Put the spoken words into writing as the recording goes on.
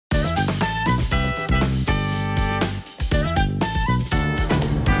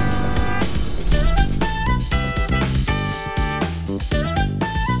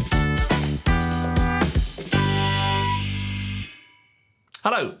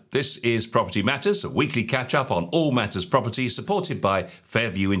Hello, this is Property Matters, a weekly catch-up on all matters property, supported by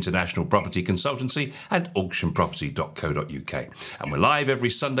Fairview International Property Consultancy and auctionproperty.co.uk. And we're live every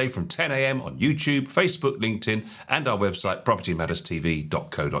Sunday from 10 a.m. on YouTube, Facebook, LinkedIn, and our website,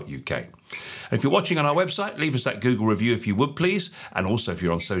 propertymatterstv.co.uk. And if you're watching on our website, leave us that Google review if you would, please. And also, if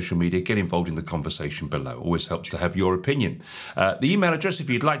you're on social media, get involved in the conversation below. Always helps to have your opinion. The email address, if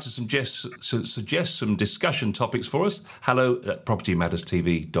you'd like to suggest some discussion topics for us,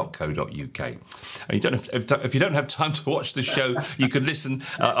 hello@propertymatterstv.co.uk. And if you don't have time to watch the show, you can listen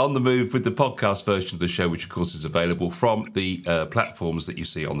on the move with the podcast version of the show, which of course is available from the platforms that you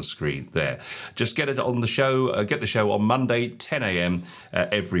see on the screen there. Just get it on the show. Get the show on Monday, 10 a.m.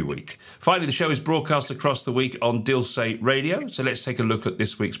 Every week. Finally, the show is broadcast across the week on Dilsay Radio. So let's take a look at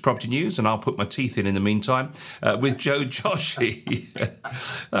this week's property news, and I'll put my teeth in the meantime with Joe Joshi.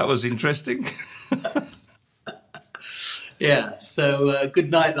 That was interesting. Yeah, so good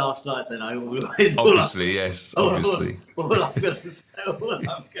night last night then. Obviously, yes, obviously. All I'm going to say.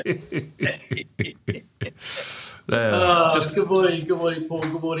 Good morning, Paul.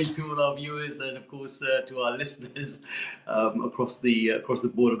 Good morning to all our viewers, and of course to our listeners across the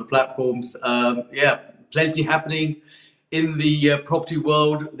board of the platforms. Plenty happening in the property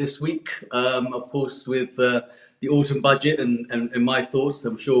world this week. Of course, with the autumn budget and my thoughts,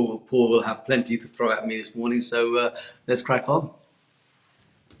 I'm sure Paul will have plenty to throw at me this morning. So let's crack on.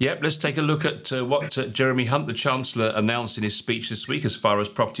 Yep, let's take a look at what Jeremy Hunt, the Chancellor, announced in his speech this week as far as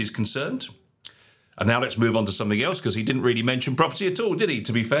property is concerned. And now let's move on to something else, because he didn't really mention property at all, did he?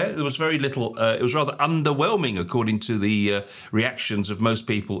 To be fair, there was very little. It was rather underwhelming, according to the reactions of most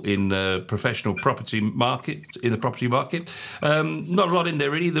people in professional property market. In the property market, not a lot in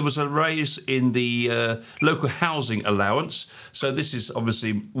there really. There was a raise in the local housing allowance, so this is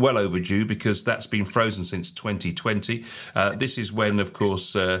obviously well overdue because that's been frozen since 2020. This is when, of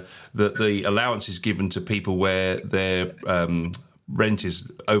course, the allowance is given to people where their rent is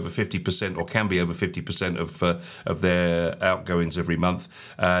over 50% or can be over 50% of their outgoings every month,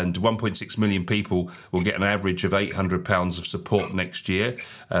 and 1.6 million people will get an average of £800 of support next year.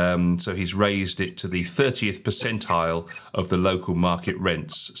 So he's raised it to the 30th percentile of the local market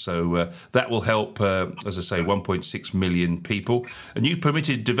rents. So that will help, as I say, 1.6 million people. A new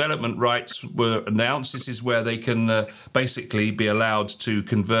permitted development rights were announced. This is where they can basically be allowed to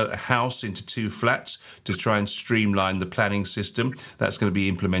convert a house into 2 flats to try and streamline the planning system. That's going to be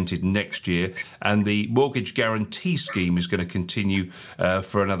implemented next year. And the mortgage guarantee scheme is going to continue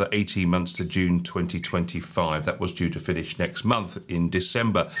for another 18 months to June 2025. That was due to finish next month in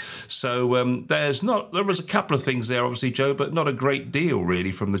December. So there was a couple of things there, obviously, Joe, but not a great deal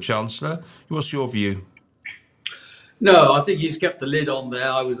really from the Chancellor. What's your view? No, I think he's kept the lid on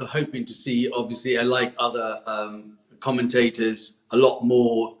there. I was hoping to see, obviously, like other commentators, a lot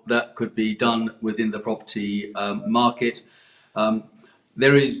more that could be done within the property market.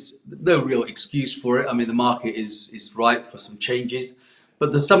 There is no real excuse for it. I mean, the market is ripe for some changes,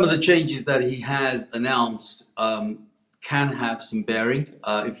 but some of the changes that he has announced can have some bearing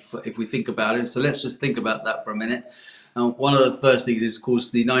if we think about it. So let's just think about that for a minute. One of the first things is, of course,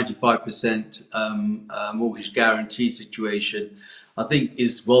 the 95% mortgage guarantee situation. I think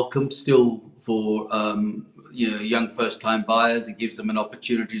is welcome still for young first-time buyers. It gives them an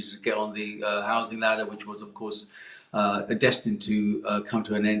opportunity to get on the housing ladder, which was, of course, destined to come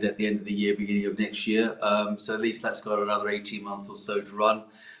to an end at the end of the year, beginning of next year. So at least that's got another 18 months or so to run.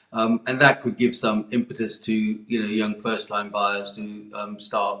 And that could give some impetus to young first-time buyers to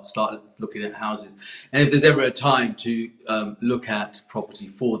start looking at houses. And if there's ever a time to look at property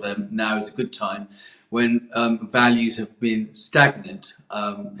for them, now is a good time when values have been stagnant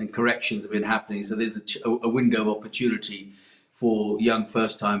and corrections have been happening. So there's a window of opportunity for young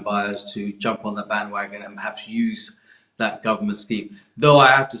first-time buyers to jump on the bandwagon and perhaps use that government scheme. Though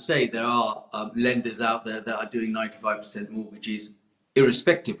I have to say there are lenders out there that are doing 95% mortgages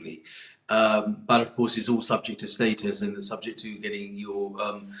irrespectively. But of course, it's all subject to status and subject to getting your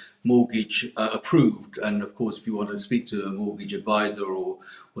mortgage approved. And of course, if you want to speak to a mortgage advisor or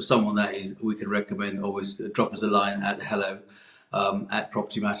someone we can recommend, always drop us a line at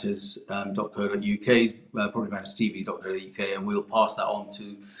hello@propertymatters.co.uk, propertymatterstv.co.uk, and we'll pass that on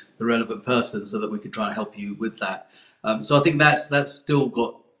to the relevant person so that we can try and help you with that. So I think that's still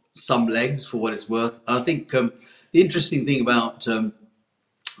got some legs for what it's worth. I think the interesting thing about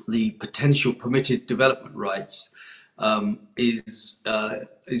the potential permitted development rights is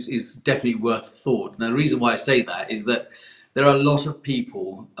definitely worth thought. Now, the reason why I say that is that there are a lot of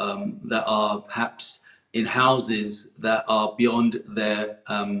people that are perhaps in houses that are beyond their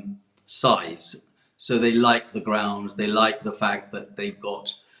size. So they like the grounds, they like the fact that they've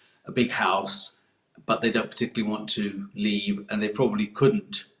got a big house, but they don't particularly want to leave, and they probably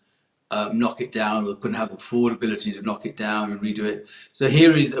couldn't knock it down, or couldn't have the affordability to knock it down and redo it. So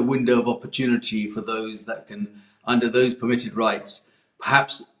here is a window of opportunity for those that can, under those permitted rights,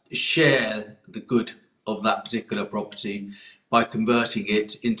 perhaps share the good of that particular property by converting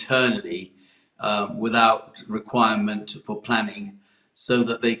it internally without requirement for planning, so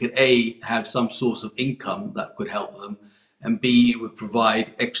that they could A, have some source of income that could help them, and B, it would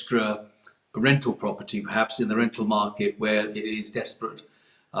provide extra rental property, perhaps in the rental market where it is desperate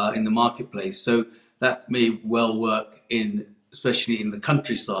in the marketplace. So that may well work in, especially in the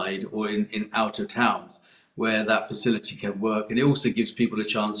countryside or in outer towns where that facility can work. And it also gives people a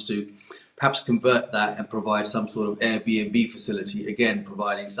chance to perhaps convert that and provide some sort of Airbnb facility, again,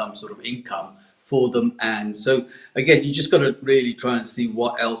 providing some sort of income for them. And so again, you just got to really try and see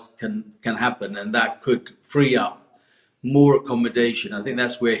what else can happen, and that could free up more accommodation. I think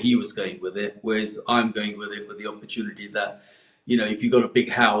that's where he was going with it, whereas I'm going with it with the opportunity that, you know, if you've got a big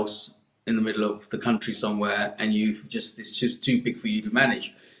house in the middle of the country somewhere and it's just too big for you to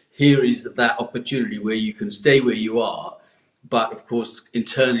manage, here is that opportunity where you can stay where you are, but of course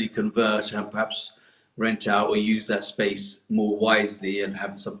internally convert and perhaps rent out or use that space more wisely and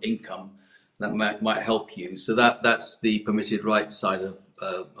have some income that might help you. So that's the permitted rights side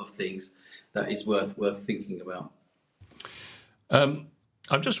of things that is worth thinking about.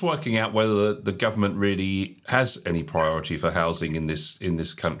 I'm just working out whether the government really has any priority for housing in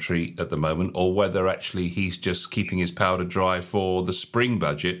this country at the moment, or whether actually he's just keeping his powder dry for the spring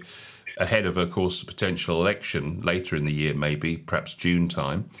budget ahead of course, a potential election later in the year, maybe perhaps June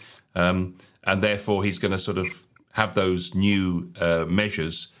time, and therefore he's going to sort of have those new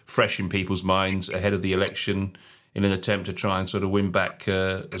measures fresh in people's minds ahead of the election in an attempt to try and sort of win back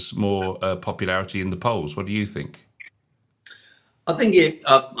more popularity in the polls. What do you think? I think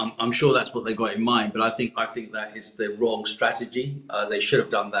I'm sure that's what they got in mind, but I think that is the wrong strategy. They should have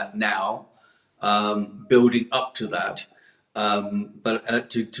done that now, building up to that. But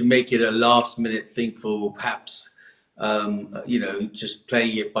to make it a last minute thing for perhaps, just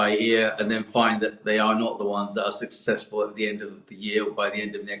playing it by ear, and then find that they are not the ones that are successful at the end of the year or by the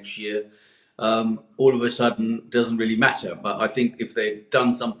end of next year, all of a sudden doesn't really matter. But I think if they'd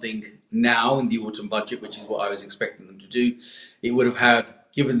done something now in the autumn budget, which is what I was expecting them to do, it would have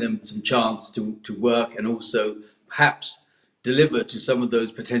given them some chance to work, and also perhaps deliver to some of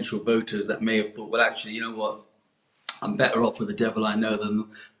those potential voters that may have thought, well, actually, you know what, I'm better off with the devil I know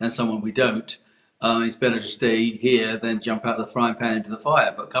than someone we don't. It's better to stay here than jump out of the frying pan into the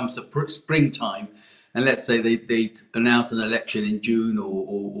fire. But comes the springtime, and let's say they announce an election in June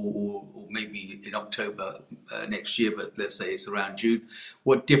or maybe in October next year, but let's say it's around June.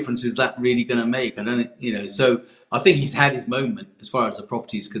 What difference is that really going to make? I don't, so I think he's had his moment as far as the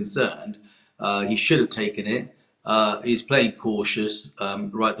property is concerned. He should have taken it. He's playing cautious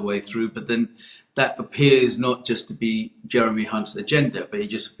right the way through, but then that appears not just to be Jeremy Hunt's agenda, but it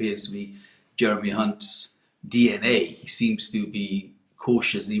just appears to be Jeremy Hunt's DNA. He seems to be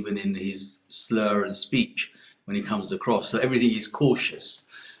cautious even in his slur and speech when he comes across. So everything is cautious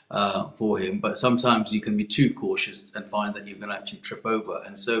for him, but sometimes you can be too cautious and find that you can actually trip over.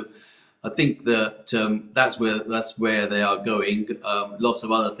 And so I think that that's where they are going. Lots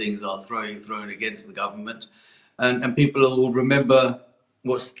of other things are thrown against the government, and people will remember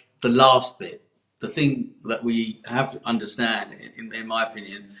what's the last bit. The thing that we have to understand, in my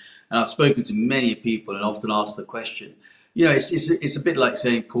opinion, and I've spoken to many people and often asked the question, it's a bit like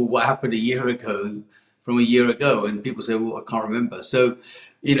saying, Paul, what happened a year ago from a year ago? And people say, well, I can't remember. So,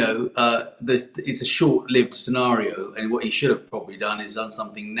 it's a short-lived scenario, and what he should have probably done is done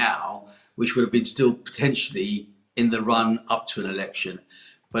something now, which would have been still potentially in the run up to an election.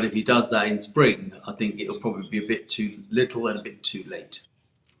 But if he does that in spring, I think it'll probably be a bit too little and a bit too late.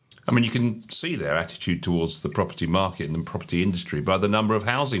 I mean, you can see their attitude towards the property market and the property industry by the number of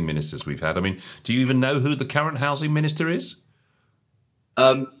housing ministers we've had. I mean, do you even know who the current housing minister is?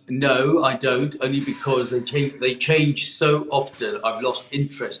 No, I don't, only because they change so often. I've lost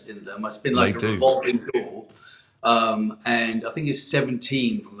interest in them. It's been like a revolving door. And I think it's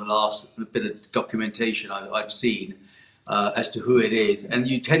 17 from the last bit of documentation I've seen as to who it is. And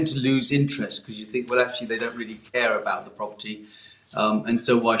you tend to lose interest because you think, well, actually, they don't really care about the property. And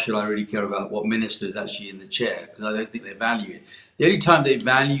so why should I really care about what minister is actually in the chair? Because I don't think they value it. The only time they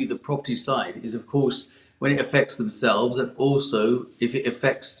value the property side is, of course, when it affects themselves, and also if it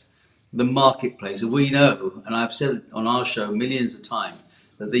affects the marketplace. And we know, and I've said on our show millions of times,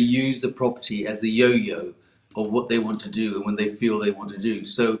 that they use the property as the yo-yo of what they want to do and when they feel they want to do.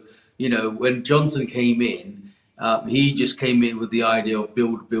 So, when Johnson came in, he just came in with the idea of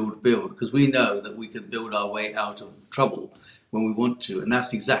build, build, build, because we know that we can build our way out of trouble when we want to. And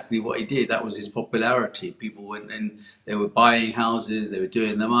that's exactly what he did. That was his popularity. People went and they were buying houses, they were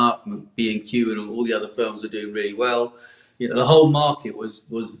doing them up. B&Q and all the other firms were doing really well. The whole market was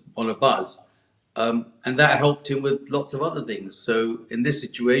on a buzz. And that helped him with lots of other things. So in this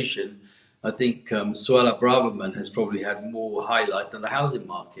situation, I think Suella Braverman has probably had more highlight than the housing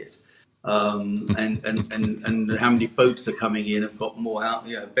market. And how many boats are coming in have got more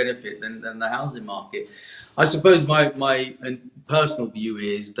benefit than the housing market. I suppose my personal view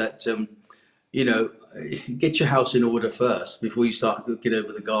is that you know get your house in order first before you start looking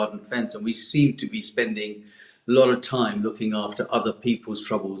over the garden fence. And we seem to be spending a lot of time looking after other people's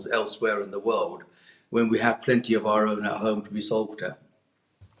troubles elsewhere in the world when we have plenty of our own at home to be solved at.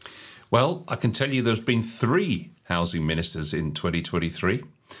 Well, I can tell you there's been 3 housing ministers in 2023.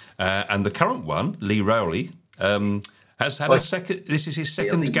 And the current one, Lee Rowley, has had a second. This is his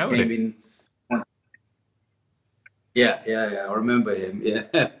second go at it. Yeah. I remember him.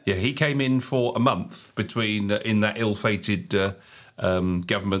 Yeah. Yeah, he came in for a month between in that ill-fated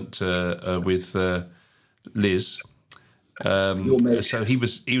government with Liz. So he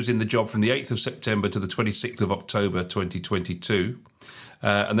was in the job from the 8th of September to the 26th of October 2022.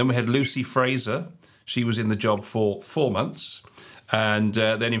 And then we had Lucy Fraser. She was in the job for 4 months. And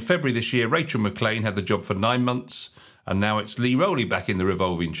then in February this year, Rachel McLean had the job for 9 months. And now it's Lee Rowley back in the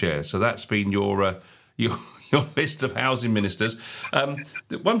revolving chair. So that's been your list of housing ministers.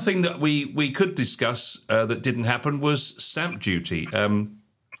 One thing that we could discuss that didn't happen was stamp duty.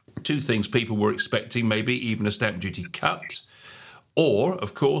 2 things people were expecting, maybe even a stamp duty cut. Or,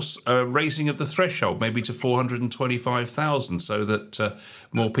 of course, a raising of the threshold, maybe to 425,000, so that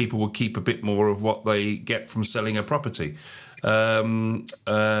more people will keep a bit more of what they get from selling a property. What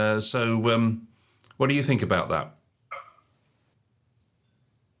do you think about that?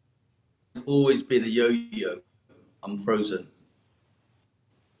 It's always been a yo-yo. I'm frozen.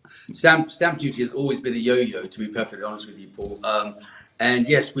 Stamp duty has always been a yo-yo, to be perfectly honest with you, Paul. And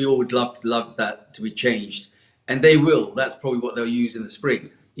yes, we all would love that to be changed. And they will. That's probably what they'll use in the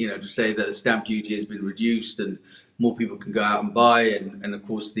spring, to say that the stamp duty has been reduced and more people can go out and buy. And of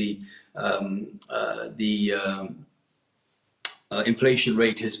course, the inflation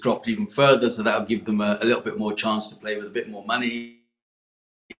rate has dropped even further. So that'll give them a little bit more chance to play with a bit more money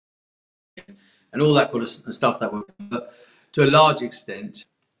and all that kind of stuff. But to a large extent,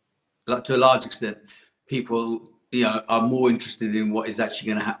 people are more interested in what is actually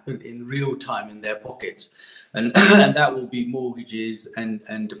going to happen in real time in their pockets, and and that will be mortgages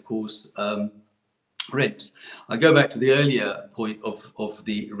and of course rents. I go back to the earlier point of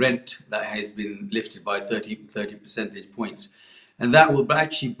the rent that has been lifted by 30 percentage points, and that will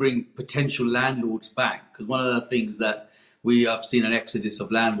actually bring potential landlords back, because one of the things that we have seen an exodus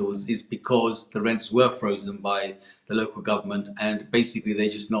of landlords is because the rents were frozen by the local government, and basically they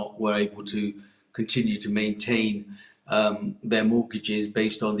just were able to continue to maintain their mortgages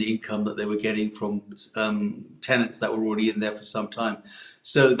based on the income that they were getting from tenants that were already in there for some time.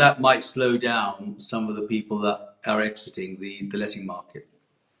 So that might slow down some of the people that are exiting the letting market.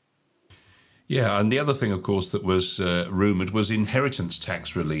 Yeah, and the other thing, of course, that was rumoured was inheritance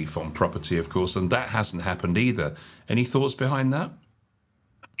tax relief on property, of course, and that hasn't happened either. Any thoughts behind that?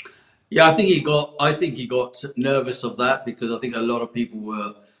 Yeah, I think he got nervous of that, because I think a lot of people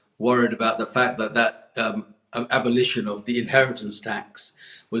were worried about the fact that abolition of the inheritance tax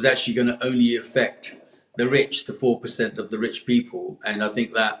was actually going to only affect the rich, the 4% of the rich people. And I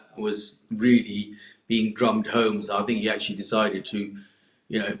think that was really being drummed home. So I think he actually decided to,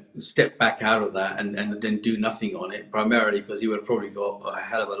 step back out of that and then do nothing on it, primarily because he would have probably got a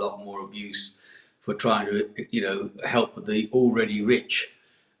hell of a lot more abuse for trying to, help the already rich.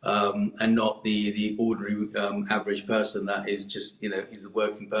 And not the ordinary average person that is just he's a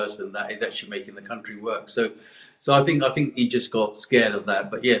working person that is actually making the country work. So I think he just got scared of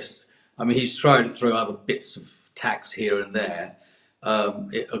that. But yes, I mean, he's trying to throw other bits of tax here and there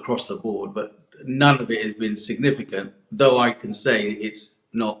across the board, but none of it has been significant. Though I can say it's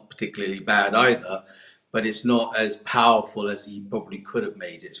not particularly bad either, but it's not as powerful as he probably could have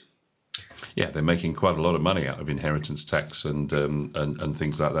made it. Yeah, they're making quite a lot of money out of inheritance tax and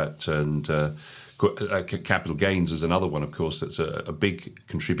things like that. And capital gains is another one, of course, that's a big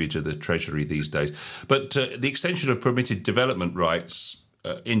contributor to the Treasury these days. But the extension of permitted development rights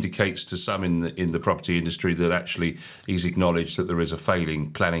indicates to some in the property industry that actually he's acknowledged that there is a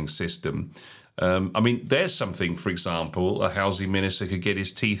failing planning system. I mean, there's something, for example, a housing minister could get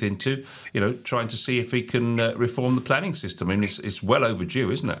his teeth into, trying to see if he can reform the planning system. I mean, it's well overdue,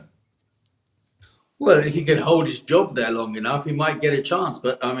 isn't it? Well, if he can hold his job there long enough, he might get a chance.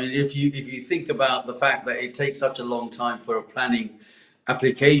 But I mean, if you think about the fact that it takes such a long time for a planning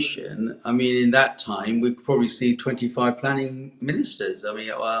application, I mean, in that time we could probably see 25 planning ministers. I mean,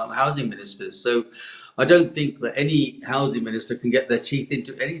 housing ministers. So I don't think that any housing minister can get their teeth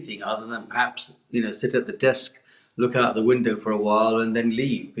into anything other than perhaps sit at the desk, look out the window for a while, and then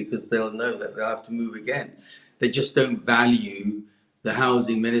leave because they'll know that they'll have to move again. They just don't value the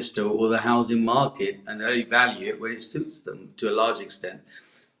housing minister or the housing market and only value it when it suits them to a large extent.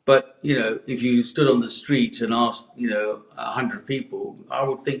 But if you stood on the street and asked 100 people, I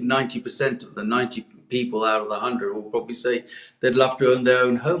would think 90% of the 90 people out of the 100 will probably say they'd love to own their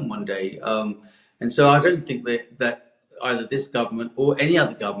own home one day. And so I don't think that either this government or any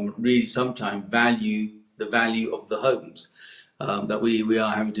other government really sometimes value the value of the homes that we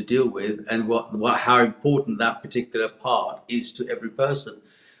are having to deal with, and how important that particular part is to every person.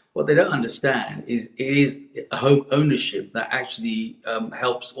 What they don't understand is it is home ownership that actually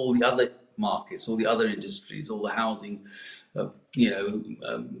helps all the other markets, all the other industries, all the housing,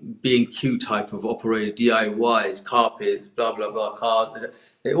 B&Q type of operator, DIYs, carpets, blah blah blah, cars.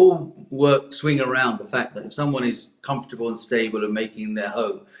 They all swing around the fact that if someone is comfortable and stable and making their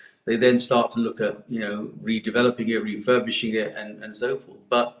home, they then start to look at redeveloping it, refurbishing it, and so forth.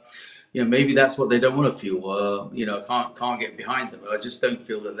 But maybe that's what they don't want to feel. Can't get behind them. But I just don't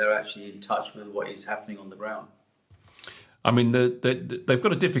feel that they're actually in touch with what is happening on the ground. I mean, they've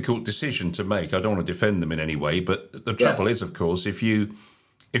got a difficult decision to make. I don't want to defend them in any way, but the trouble is, of course, if you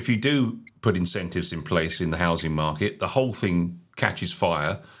do put incentives in place in the housing market, the whole thing catches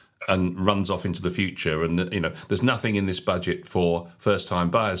fire and runs off into the future. And there's nothing in this budget for first-time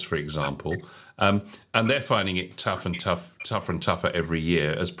buyers, for example, and they're finding it tougher and tougher every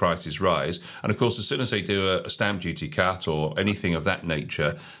year as prices rise. And of course, as soon as they do a stamp duty cut or anything of that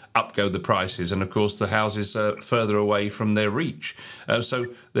nature, up go the prices, and of course the houses are further away from their reach. So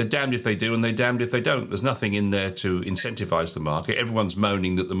they're damned if they do and they're damned if they don't. There's nothing in there to incentivise the market. Everyone's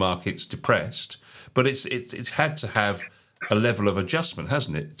moaning that the market's depressed, but it's had to have a level of adjustment,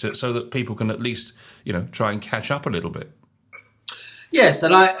 hasn't it, so that people can at least try and catch up a little bit. Yes,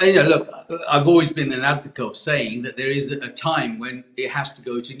 and look, I've always been an advocate of saying that there is a time when it has to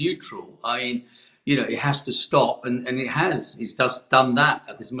go to neutral. I mean, it has to stop, and it's just done that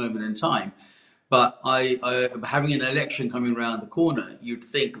at this moment in time. But having an election coming around the corner, you'd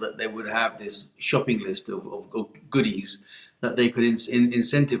think that they would have this shopping list of goodies that they could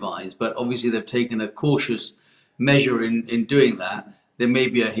incentivize. But obviously, they've taken a cautious measure in doing that. There may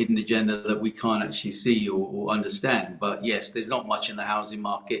be a hidden agenda that we can't actually see or understand. But yes, there's not much in the housing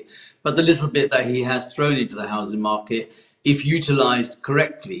market. But the little bit that he has thrown into the housing market, if utilized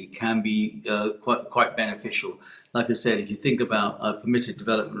correctly, can be quite beneficial. Like I said, if you think about permitted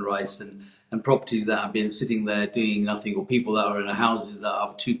development rights and properties that have been sitting there doing nothing, or people that are in houses that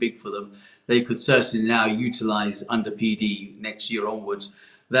are too big for them, they could certainly now utilize under PD next year onwards,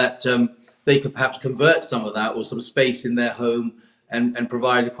 that they could perhaps convert some of that or some space in their home and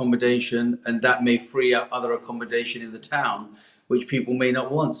provide accommodation, and that may free up other accommodation in the town, which people may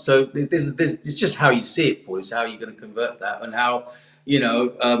not want. So it's just how you see it, Paul. It's how you're going to convert that, and how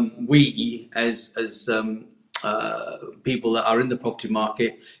we as people that are in the property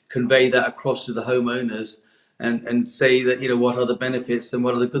market convey that across to the homeowners and say that what are the benefits and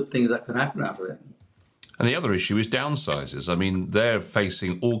what are the good things that can happen out of it. And the other issue is downsizers. I mean, they're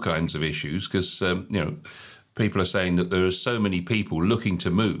facing all kinds of issues because people are saying that there are so many people looking to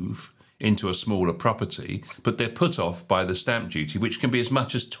move into a smaller property, but they're put off by the stamp duty, which can be as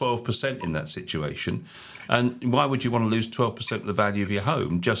much as 12% in that situation. And why would you want to lose 12% of the value of your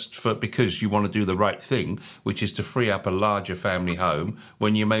home because you want to do the right thing, which is to free up a larger family home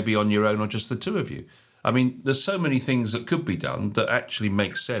when you may be on your own or just the two of you? I mean, there's so many things that could be done that actually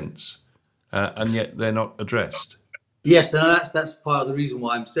make sense, and yet they're not addressed. Yes, and that's part of the reason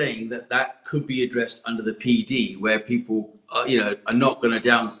why I'm saying that could be addressed under the PD, where people are not going to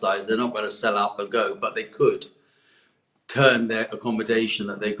downsize, they're not going to sell up and go, but they could turn their accommodation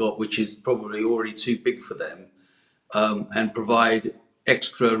that they got, which is probably already too big for them, and provide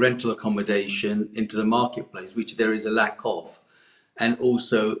extra rental accommodation into the marketplace, which there is a lack of. And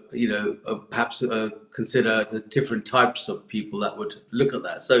also, perhaps consider the different types of people that would look at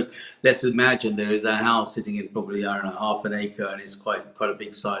that. So let's imagine there is a house sitting in probably, I don't know, half an acre, and it's quite a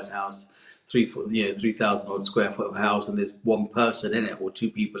big size house, 3,000 odd square foot of house, and there's one person in it or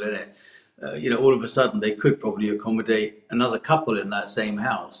two people in it. All of a sudden they could probably accommodate another couple in that same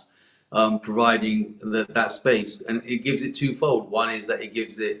house, providing that space. And it gives it twofold. One is that it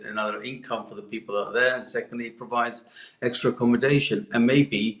gives it another income for the people that are there, and secondly, it provides extra accommodation. And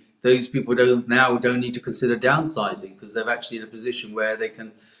maybe those people don't need to consider downsizing because they're actually in a position where they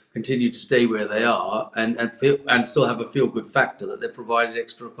can continue to stay where they are and still have a feel good factor that they're provided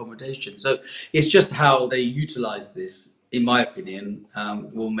extra accommodation. So it's just how they utilize this, in my opinion,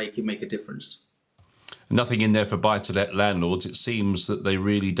 will make a difference. Nothing in there for buy-to-let landlords. It seems that they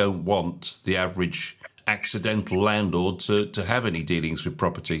really don't want the average accidental landlord to have any dealings with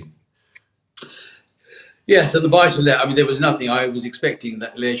property. Yes, and the buy-to-let, I mean, there was nothing. I was expecting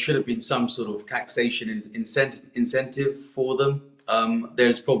that there should have been some sort of taxation incentive for them.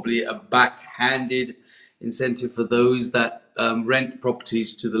 There's probably a backhanded incentive for those that rent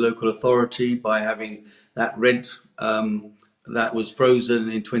properties to the local authority by having that rent that was frozen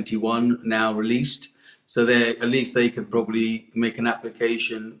in 21 now released. So at least they could probably make an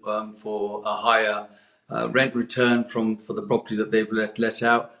application for a higher rent return for the properties that they've let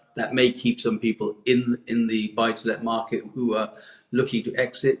out. That may keep some people in the buy-to-let market who are looking to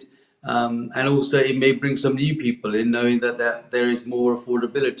exit. And also it may bring some new people in, knowing that there is more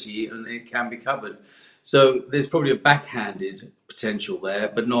affordability and it can be covered. So there's probably a backhanded potential there,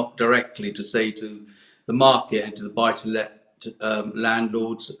 but not directly to say to the market and to the buy-to-let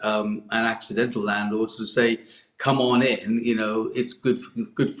landlords and accidental landlords to say, come on in, it's good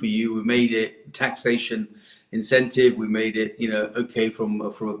for you. We made it taxation incentive. We made it, okay from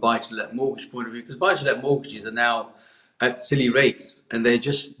a buy-to-let mortgage point of view, because buy-to-let mortgages are now at silly rates and they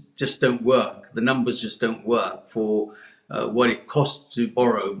just don't work. The numbers just don't work for what it costs to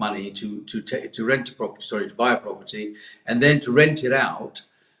borrow money to rent a property, to buy a property, and then to rent it out.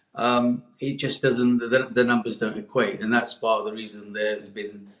 It just doesn't. The numbers don't equate, and that's part of the reason there's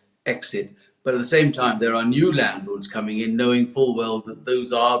been exit. But at the same time, there are new landlords coming in, knowing full well that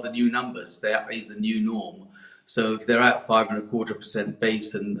those are the new numbers. That is the new norm. So if they're at 5.25%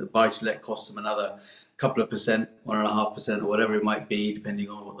 base and the buy-to-let costs them another couple of percent, 1.5%, or whatever it might be, depending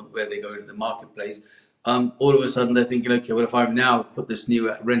on where they go into the marketplace, all of a sudden they're thinking, okay, well, if I've now put this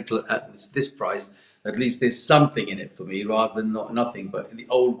new rental at this price, at least there's something in it for me rather than nothing. But in the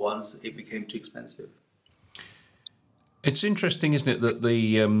old ones, it became too expensive. It's interesting, isn't it, that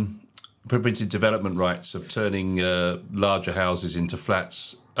the permitted development rights of turning larger houses into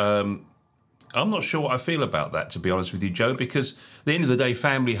flats. I'm not sure what I feel about that, to be honest with you, Joe, because at the end of the day,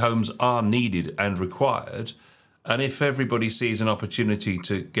 family homes are needed and required. And if everybody sees an opportunity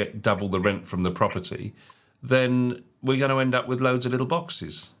to get double the rent from the property, then we're going to end up with loads of little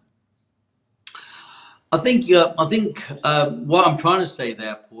boxes. I think what I'm trying to say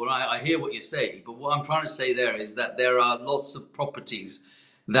there, Paul, I hear what you're saying, but what I'm trying to say there is that there are lots of properties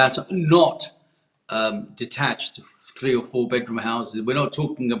that are not detached 3 or 4 bedroom houses. We're not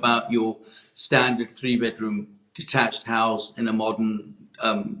talking about your standard 3-bedroom detached house in a modern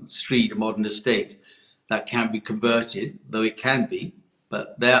street, a modern estate that can be converted, though it can be,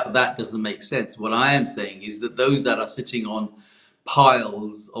 but that doesn't make sense. What I am saying is that those that are sitting on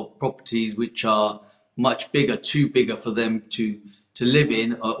piles of properties which are much bigger, too bigger for them to live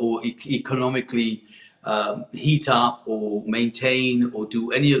in or economically heat up or maintain or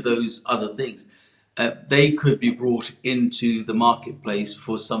do any of those other things, they could be brought into the marketplace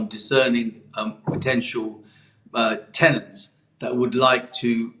for some discerning potential tenants that would like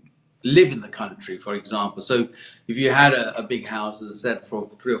to live in the country, for example. So if you had a big house, as I said, for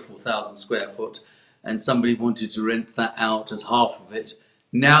 3,000 or 4,000 square foot, and somebody wanted to rent that out as half of it,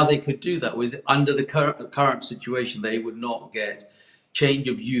 now they could do that. Whereas under the current situation, they would not get change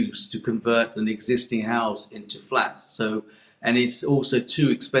of use to convert an existing house into flats. So, and it's also too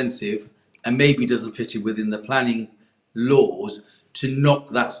expensive and maybe doesn't fit in within the planning laws to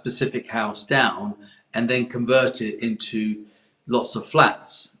knock that specific house down and then convert it into lots of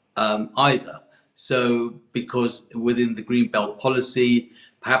flats either. So because within the Greenbelt policy,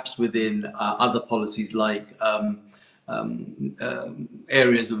 perhaps within other policies like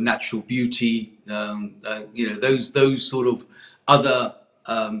areas of natural beauty, those sort of other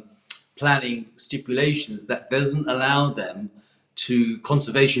planning stipulations that doesn't allow them to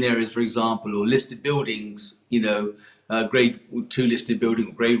conservation areas, for example, or listed buildings, grade 2 listed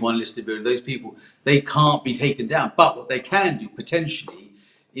building, grade 1 listed building, those people, they can't be taken down. But what they can do potentially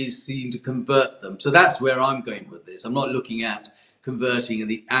is to convert them. So that's where I'm going with this. I'm not looking at converting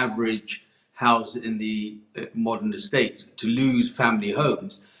the average house in the modern estate to lose family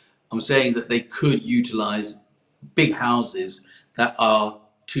homes. I'm saying that they could utilize big houses that are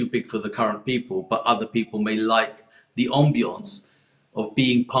too big for the current people, but other people may like the ambience of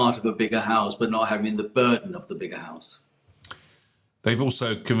being part of a bigger house, but not having the burden of the bigger house. They've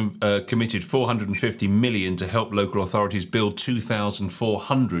also committed $450 million to help local authorities build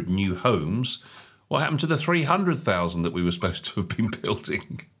 2,400 new homes. What happened to the 300,000 that we were supposed to have been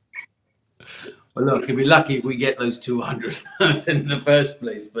building? Well, look, we'd be lucky if we get those 200,000 in the first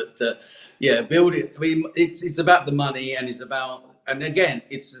place. But yeah, building. I mean, it's about the money, and it's about, and again,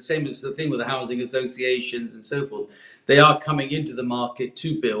 it's the same as the thing with the housing associations and so forth. They are coming into the market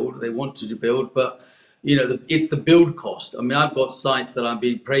to build. They want to build, but it's the build cost. I mean, I've got sites that I've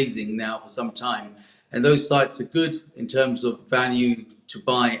been praising now for some time, and those sites are good in terms of value to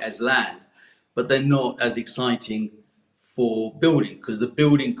buy as land, but they're not as exciting for building because the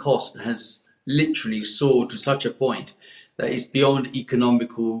building cost has literally soared to such a point that it's beyond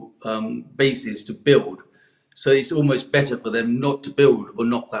economical basis to build. So it's almost better for them not to build or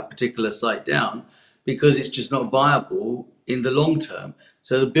knock that particular site down because it's just not viable in the long term.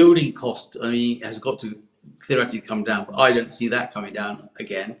 So the building cost, I mean, has got to theoretically come down, but I don't see that coming down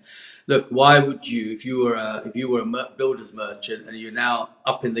again. Look, why would you, if you were a builder's merchant and you're now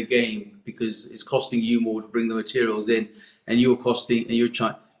up in the game because it's costing you more to bring the materials in, and you're costing and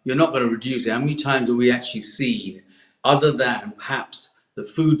you're not going to reduce it. How many times have we actually seen, other than perhaps the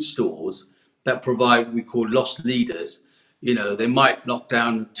food stores that provide what we call loss leaders? They might knock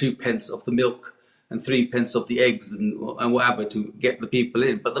down 2 pence off the milk and 3 pence off the eggs and whatever to get the people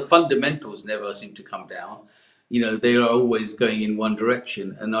in, but the fundamentals never seem to come down. They are always going in one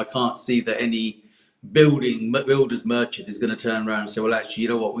direction, and I can't see that any builder's merchant is going to turn around and say, well, actually, you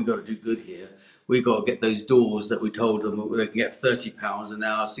know what, we've got to do good here. We've got to get those doors that we told them they can get £30 and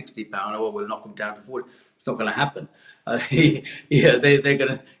now £60. Or we'll knock them down to 40. It's not going to happen. Yeah, they're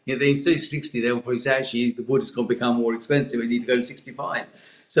going to. Instead of 60, they'll probably say, actually, the wood is going to become more expensive. We need to go to 65.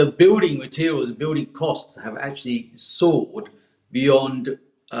 So building materials and building costs have actually soared beyond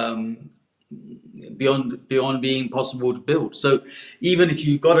being possible to build. So even if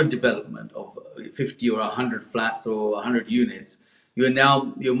you've got a development of 50 or 100 flats or 100 units,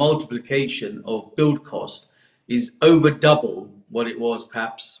 your multiplication of build cost is over double what it was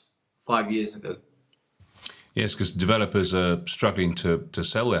perhaps 5 years ago. Yes, because developers are struggling to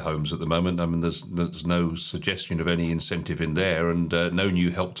sell their homes at the moment. I mean, there's no suggestion of any incentive in there, and no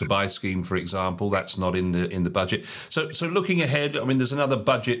new Help to Buy scheme, for example. That's not in the budget. So looking ahead, I mean, there's another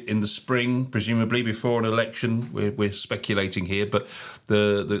budget in the spring, presumably before an election. We're speculating here, but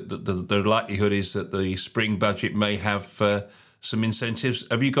the likelihood is that the spring budget may have some incentives.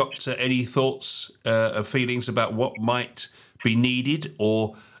 Have you got any thoughts or feelings about what might be needed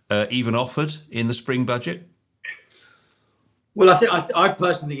or even offered in the spring budget? Well, I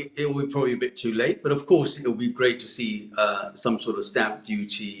personally think it will be probably a bit too late, but of course it will be great to see some sort of stamp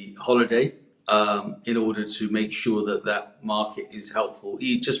duty holiday in order to make sure that that market is helpful,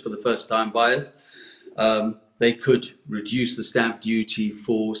 just for the first-time buyers. They could reduce the stamp duty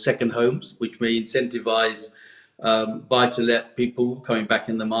for second homes, which may incentivize buy-to-let people coming back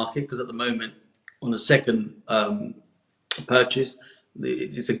in the market, because at the moment, on a second purchase,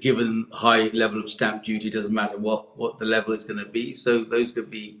 it's a given high level of stamp duty. Doesn't matter what the level is going to be. So those could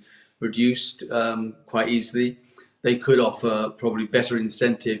be reduced quite easily. They could offer probably better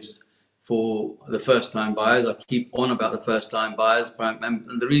incentives for the first-time buyers. I keep on about the first-time buyers,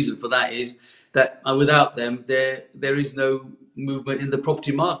 and the reason for that is that without them, there is no movement in the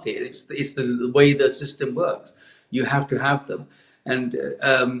property market. It's the way the system works. You have to have them. And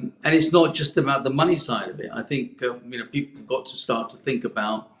it's not just about the money side of it. I think people have got to start to think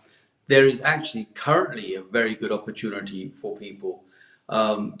about, there is actually currently a very good opportunity for people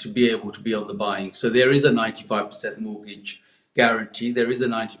to be able to be on the buying. So there is a 95% mortgage guarantee. There is a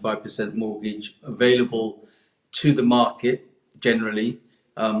 95% mortgage available to the market generally,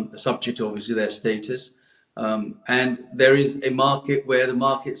 subject to obviously their status. And there is a market where the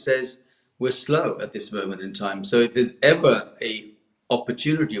market says we're slow at this moment in time. So if there's ever a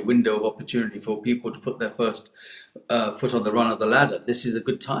window of opportunity for people to put their first foot on the run of the ladder, this is a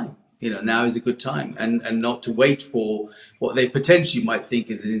good time. Now is a good time, and not to wait for what they potentially might think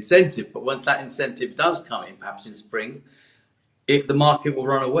is an incentive. But once that incentive does come in, perhaps in spring, the market will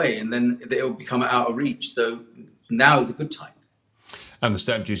run away, and then it will become out of reach. So now is a good time. And the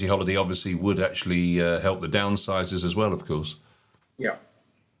stamp duty holiday obviously would actually help the downsizers as well, of course. Yeah.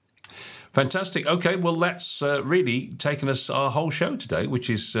 Fantastic. Okay, well, that's really taken us our whole show today, which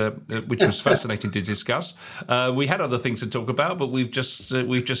was fascinating to discuss. We had other things to talk about, but we've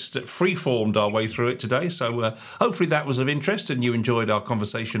just free-formed our way through it today. So hopefully that was of interest, and you enjoyed our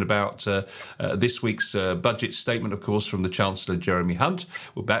conversation about this week's budget statement, of course, from the Chancellor, Jeremy Hunt.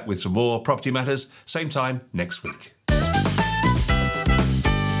 We're back with some more property matters, same time next week.